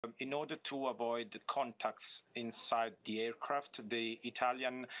In order to avoid contacts inside the aircraft, the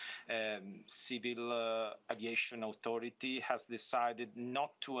Italian Civil Aviation Authority has decided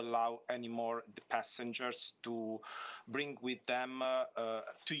not to allow anymore the passengers to bring with them,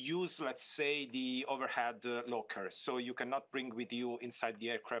 to use, let's say, the overhead locker. So you cannot bring with you inside the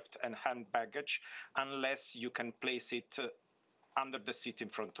aircraft and hand baggage unless you can place it under the seat in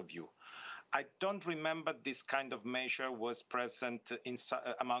front of you. I don't remember this kind of measure was present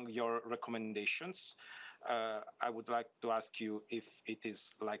among your recommendations. I would like to ask you if it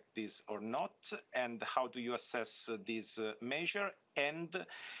is like this or not, and how do you assess this measure? And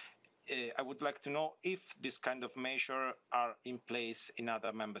I would like to know if this kind of measure are in place in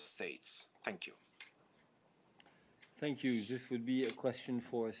other member states. Thank you. Thank you. This would be a question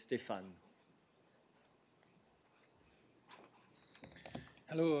for Stéphane.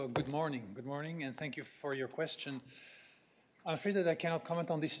 Hello, good morning, and thank you for your question. I'm afraid that I cannot comment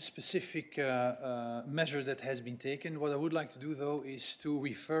on this specific measure that has been taken. What I would like to do, though, is to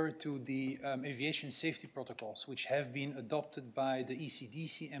refer to the aviation safety protocols, which have been adopted by the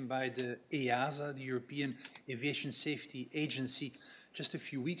ECDC and by the EASA, the European Aviation Safety Agency, just a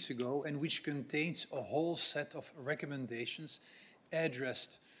few weeks ago, and which contains a whole set of recommendations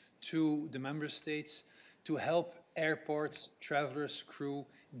addressed to the member states to help airports, travelers, crew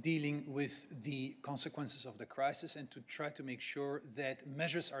dealing with the consequences of the crisis, and to try to make sure that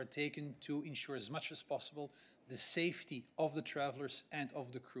measures are taken to ensure as much as possible the safety of the travelers and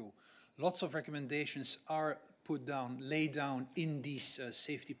of the crew. Lots of recommendations are laid down in these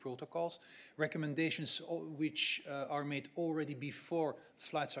safety protocols, recommendations which are made already before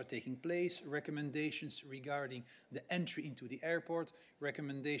flights are taking place, recommendations regarding the entry into the airport,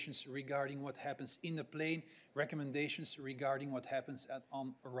 recommendations regarding what happens in the plane, recommendations regarding what happens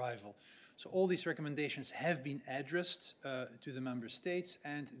on arrival. So all these recommendations have been addressed to the member states,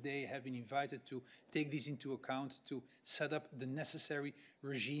 and they have been invited to take these into account to set up the necessary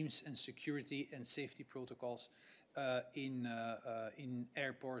regimes and security and safety protocols in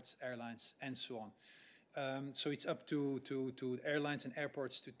airports, airlines, and so on. So it's up to airlines and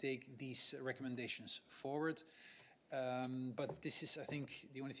airports to take these recommendations forward. But this is, I think,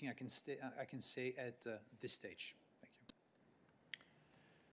 the only thing I can say at this stage.